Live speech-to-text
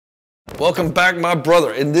Welcome back, my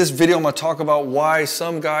brother. In this video, I'm going to talk about why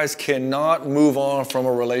some guys cannot move on from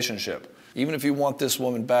a relationship. Even if you want this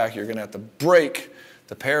woman back, you're going to have to break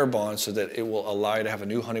the pair bond so that it will allow you to have a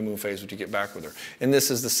new honeymoon phase when you get back with her. And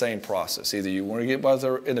this is the same process. Either you want to get with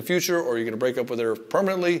her in the future or you're going to break up with her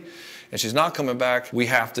permanently and she's not coming back. We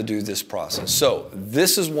have to do this process. So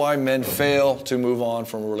this is why men fail to move on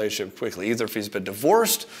from a relationship quickly. Either if he's been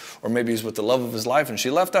divorced or maybe he's with the love of his life and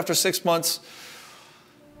she left after 6 months.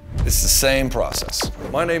 It's the same process.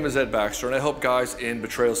 My name is Baxter and I help guys in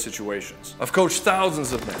betrayal situations. I've coached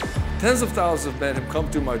thousands of men. Tens of thousands of men have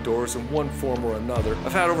come through my doors in one form or another.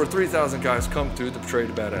 I've had over 3,000 guys come through the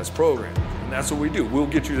Betrayed to Badass program. And that's what we do. We'll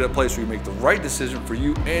get you to that place where you make the right decision for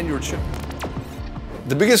you and your children.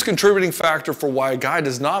 The biggest contributing factor for why a guy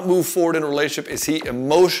does not move forward in a relationship is he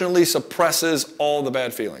emotionally suppresses all the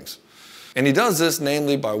bad feelings. And he does this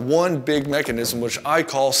namely by one big mechanism, which I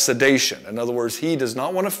call sedation. In other words, he does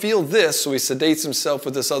not want to feel this, so he sedates himself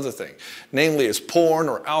with this other thing. Namely, it's porn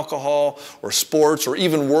or alcohol or sports or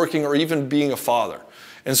even working or even being a father.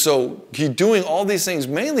 And so he's doing all these things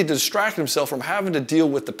mainly to distract himself from having to deal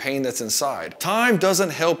with the pain that's inside. Time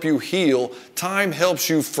doesn't help you heal. Time helps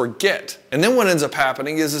you forget. And then what ends up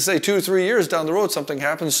happening is, to say 2 or 3 years down the road, something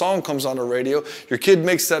happens, song comes on the radio, your kid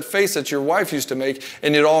makes that face that your wife used to make,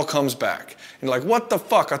 and it all comes back. And you're like, what the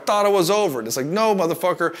fuck? I thought it was over. And it's like, no,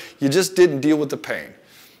 motherfucker, you just didn't deal with the pain.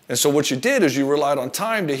 And so what you did is you relied on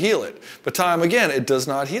time to heal it. But time, again, it does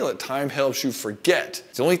not heal it. Time helps you forget.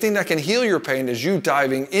 The only thing that can heal your pain is you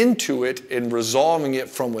diving into it and resolving it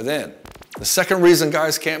from within. The second reason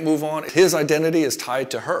guys can't move on, his identity is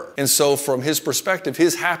tied to her. And so from his perspective,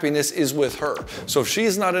 his happiness is with her. So if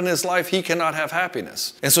she's not in his life, he cannot have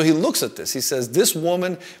happiness. And so he looks at this. He says, this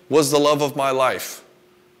woman was the love of my life.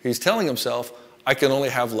 He's telling himself, I can only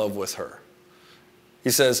have love with her. He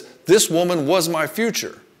says, this woman was my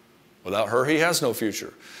future. Without her, he has no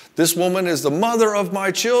future. This woman is the mother of my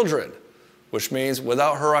children, which means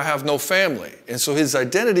without her, I have no family. And so his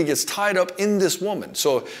identity gets tied up in this woman.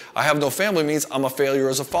 So I have no family means I'm a failure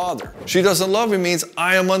as a father. She doesn't love me means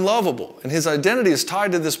I am unlovable. And his identity is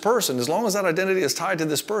tied to this person. As long as that identity is tied to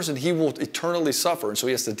this person, he will eternally suffer. And so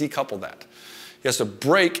he has to decouple that. He has to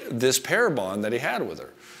break this pair bond that he had with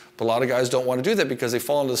her. But a lot of guys don't want to do that because they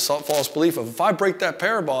fall into the false belief of, if I break that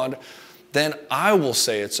pair bond, then I will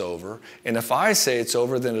say it's over. And if I say it's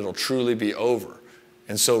over, then it'll truly be over.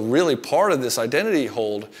 And so really part of this identity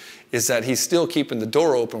hold is that he's still keeping the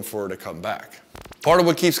door open for her to come back. Part of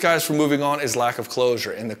what keeps guys from moving on is lack of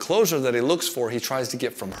closure. And the closure that he looks for, he tries to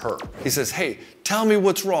get from her. He says, hey, tell me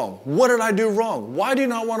what's wrong. What did I do wrong? Why do you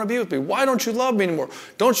not want to be with me? Why don't you love me anymore?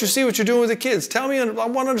 Don't you see what you're doing with the kids? Tell me, I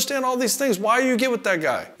want to understand all these things. Why do you get with that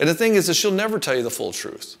guy? And the thing is that she'll never tell you the full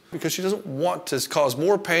truth because she doesn't want to cause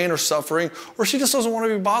more pain or suffering, or she just doesn't want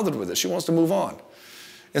to be bothered with it. She wants to move on.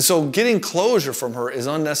 And so getting closure from her is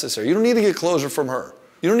unnecessary. You don't need to get closure from her.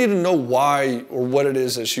 You don't need to know why or what it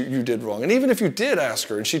is that you did wrong. And even if you did ask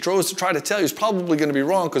her and she chose to try to tell you, it's probably going to be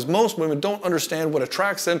wrong because most women don't understand what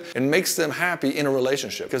attracts them and makes them happy in a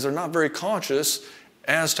relationship because they're not very conscious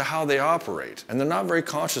as to how they operate. And they're not very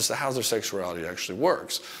conscious of how their sexuality actually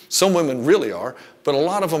works. Some women really are, but a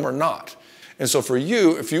lot of them are not. And so for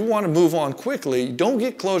you, if you want to move on quickly, don't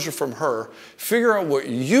get closure from her. Figure out what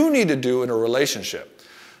you need to do in a relationship.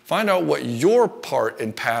 Find out what your part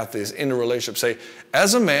and path is in a relationship. Say,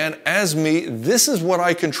 as a man, as me, this is what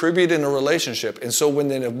I contribute in a relationship. And so when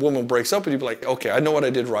then a woman breaks up with you, be like, okay, I know what I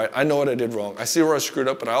did right. I know what I did wrong. I see where I screwed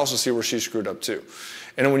up, but I also see where she screwed up too.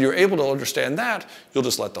 And when you're able to understand that, you'll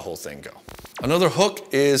just let the whole thing go. Another hook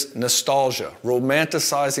is nostalgia,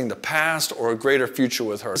 romanticizing the past or a greater future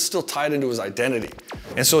with her. It's still tied into his identity.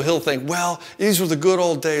 And so he'll think, well, these were the good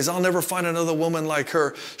old days. I'll never find another woman like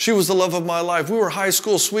her. She was the love of my life. We were high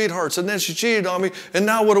school sweethearts, and then she cheated on me, and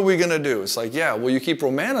now what are we going to do? It's like, yeah, well, you keep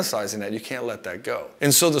romanticizing that. You can't let that go.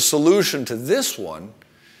 And so the solution to this one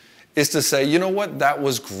is to say, you know what, that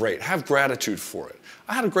was great. Have gratitude for it.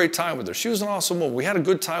 I had a great time with her. She was an awesome woman. We had a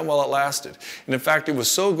good time while it lasted. And in fact, it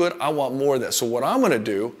was so good, I want more of that. So what I'm going to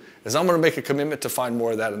do is I'm going to make a commitment to find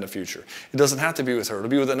more of that in the future. It doesn't have to be with her. It'll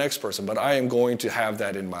be with the next person, but I am going to have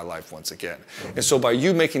that in my life once again. And so by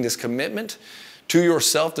you making this commitment to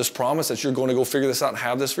yourself, this promise that you're going to go figure this out and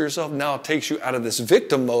have this for yourself, now it takes you out of this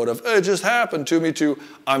victim mode of, it just happened to me, to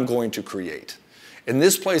I'm going to create. And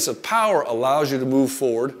this place of power allows you to move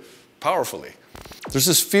forward powerfully. There's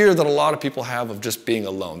this fear that a lot of people have of just being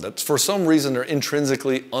alone, that for some reason they're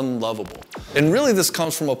intrinsically unlovable. And really this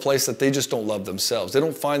comes from a place that they just don't love themselves. They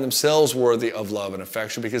don't find themselves worthy of love and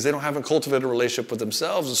affection because they haven't cultivated a relationship with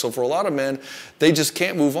themselves. And so for a lot of men, they just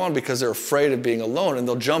can't move on because they're afraid of being alone, and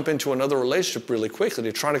they'll jump into another relationship really quickly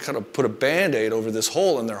to try to kind of put a Band-Aid over this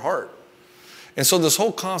hole in their heart. And so this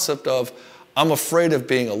whole concept of I'm afraid of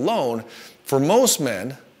being alone, for most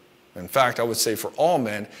men, in fact, I would say for all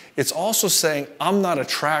men, it's also saying, I'm not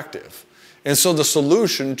attractive. And so the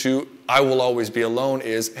solution to I will always be alone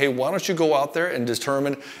is, hey, why don't you go out there and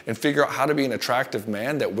determine and figure out how to be an attractive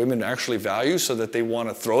man that women actually value so that they want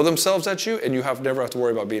to throw themselves at you and you never have to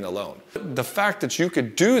worry about being alone. The fact that you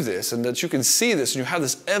could do this and that you can see this and you have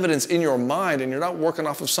this evidence in your mind and you're not working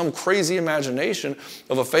off of some crazy imagination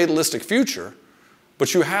of a fatalistic future,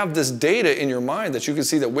 but you have this data in your mind that you can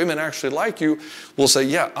see that women actually like you, will say,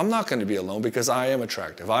 yeah, I'm not going to be alone because I am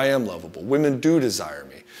attractive. I am lovable. Women do desire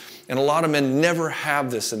me. And a lot of men never have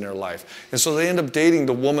this in their life. And so they end up dating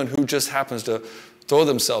the woman who just happens to throw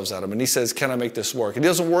themselves at him. And he says, can I make this work? And he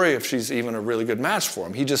doesn't worry if she's even a really good match for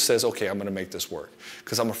him. He just says, okay, I'm going to make this work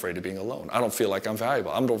because I'm afraid of being alone. I don't feel like I'm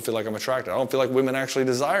valuable. I don't feel like I'm attractive. I don't feel like women actually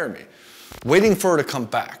desire me. Waiting for her to come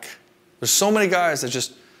back. There's so many guys that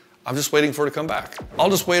I'm just waiting for her to come back. I'll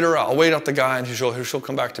just wait her out. I'll wait out the guy and she'll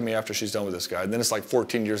come back to me after she's done with this guy. And then it's like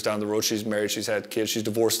 14 years down the road, she's married, she's had kids, she's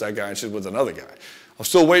divorced that guy, and she's with another guy. I'm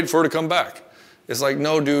still waiting for her to come back. It's like,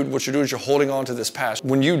 no, dude, what you're doing is you're holding on to this past.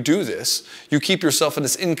 When you do this, you keep yourself in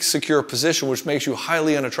this insecure position, which makes you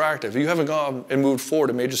highly unattractive. You haven't gone and moved forward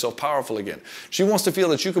and made yourself powerful again. She wants to feel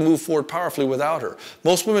that you can move forward powerfully without her.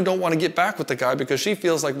 Most women don't want to get back with the guy because she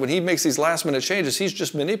feels like when he makes these last-minute changes, he's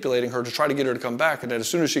just manipulating her to try to get her to come back. And then as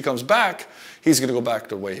soon as she comes back, he's going to go back to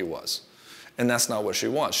the way he was. And that's not what she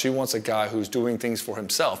wants. She wants a guy who's doing things for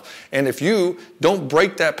himself. And if you don't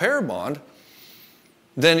break that pair bond,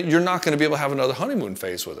 then you're not going to be able to have another honeymoon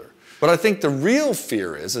phase with her. But I think the real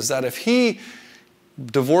fear is that if he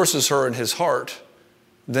divorces her in his heart,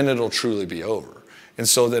 then it'll truly be over. And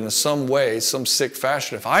so then in some way, some sick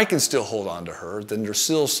fashion, if I can still hold on to her, then there's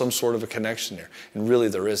still some sort of a connection there. And really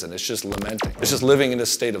there isn't. It's just lamenting. It's just living in a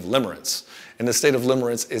state of limerence. And the state of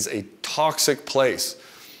limerence is a toxic place.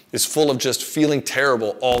 It's full of just feeling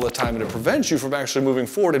terrible all the time, and it prevents you from actually moving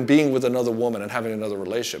forward and being with another woman and having another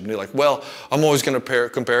relationship. And you're like, well, I'm always going to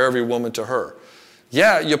compare every woman to her.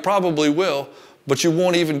 Yeah, you probably will, but you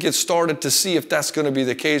won't even get started to see if that's going to be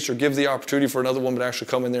the case or give the opportunity for another woman to actually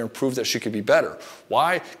come in there and prove that she could be better.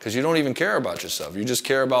 Why? Because you don't even care about yourself. You just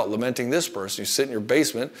care about lamenting this person. You sit in your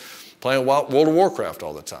basement playing World of Warcraft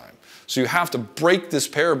all the time. So you have to break this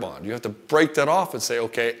pair bond. You have to break that off and say,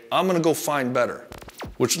 okay, I'm going to go find better.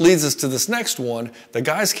 Which leads us to this next one. The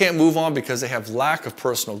guys can't move on because they have lack of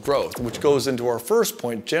personal growth, which goes into our first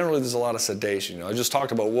point. Generally, there's a lot of sedation. You know, I just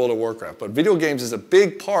talked about World of Warcraft, but video games is a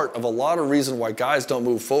big part of a lot of reasons why guys don't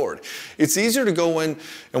move forward. It's easier to go in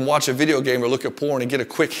and watch a video game or look at porn and get a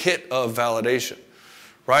quick hit of validation,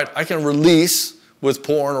 right? I can release with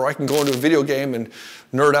porn, or I can go into a video game and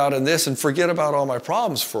nerd out in this and forget about all my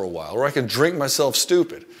problems for a while, or I can drink myself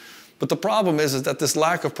stupid. But the problem is that this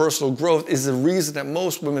lack of personal growth is the reason that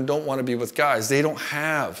most women don't want to be with guys. They don't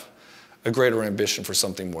have a greater ambition for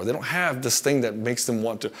something more. They don't have this thing that makes them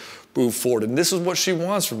want to move forward. And this is what she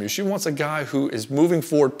wants from you. She wants a guy who is moving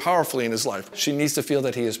forward powerfully in his life. She needs to feel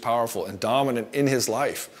that he is powerful and dominant in his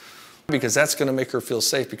life because that's going to make her feel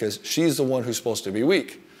safe because she's the one who's supposed to be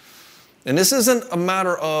weak. And this isn't a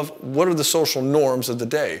matter of what are the social norms of the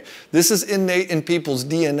day. This is innate in people's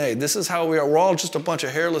DNA. This is how we are. We're all just a bunch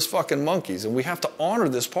of hairless fucking monkeys. And we have to honor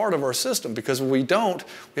this part of our system because when we don't,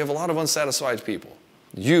 we have a lot of unsatisfied people.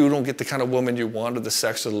 You don't get the kind of woman you want or the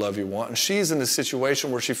sex or the love you want. And she's in a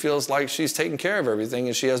situation where she feels like she's taking care of everything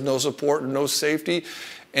and she has no support and no safety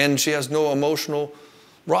and she has no emotional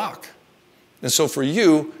rock. And so for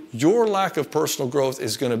you, your lack of personal growth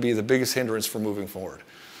is going to be the biggest hindrance for moving forward.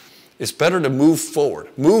 It's better to move forward.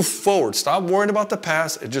 Move forward. Stop worrying about the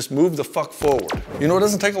past and just move the fuck forward. You know, it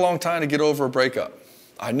doesn't take a long time to get over a breakup.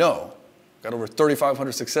 I know. Got over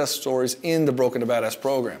 3,500 success stories in the Broken to Badass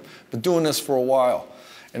program. Been doing this for a while.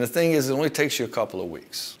 And the thing is, it only takes you a couple of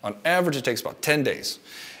weeks. On average, it takes about 10 days.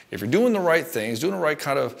 If you're doing the right things, doing the right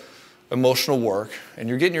kind of emotional work, and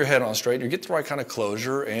you're getting your head on straight, you get the right kind of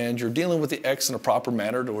closure, and you're dealing with the ex in a proper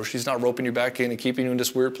manner to where she's not roping you back in and keeping you in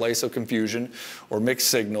this weird place of confusion or mixed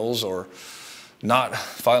signals or not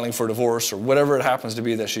filing for divorce or whatever it happens to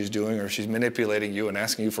be that she's doing, or she's manipulating you and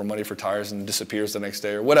asking you for money for tires and disappears the next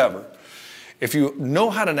day or whatever. If you know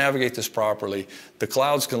how to navigate this properly, the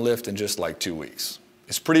clouds can lift in just like 2 weeks.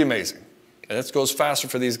 It's pretty amazing. And this goes faster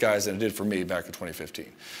for these guys than it did for me back in 2015,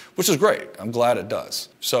 which is great. I'm glad it does.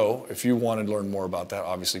 So if you want to learn more about that,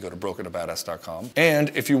 obviously go to brokentobadass.com.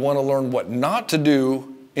 And if you want to learn what not to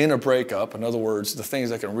do in a breakup, in other words, the things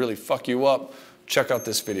that can really fuck you up, check out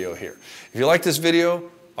this video here. If you like this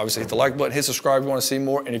video, obviously hit the like button, hit subscribe if you want to see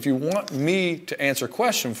more. And if you want me to answer a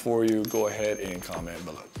question for you, go ahead and comment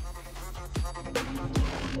below.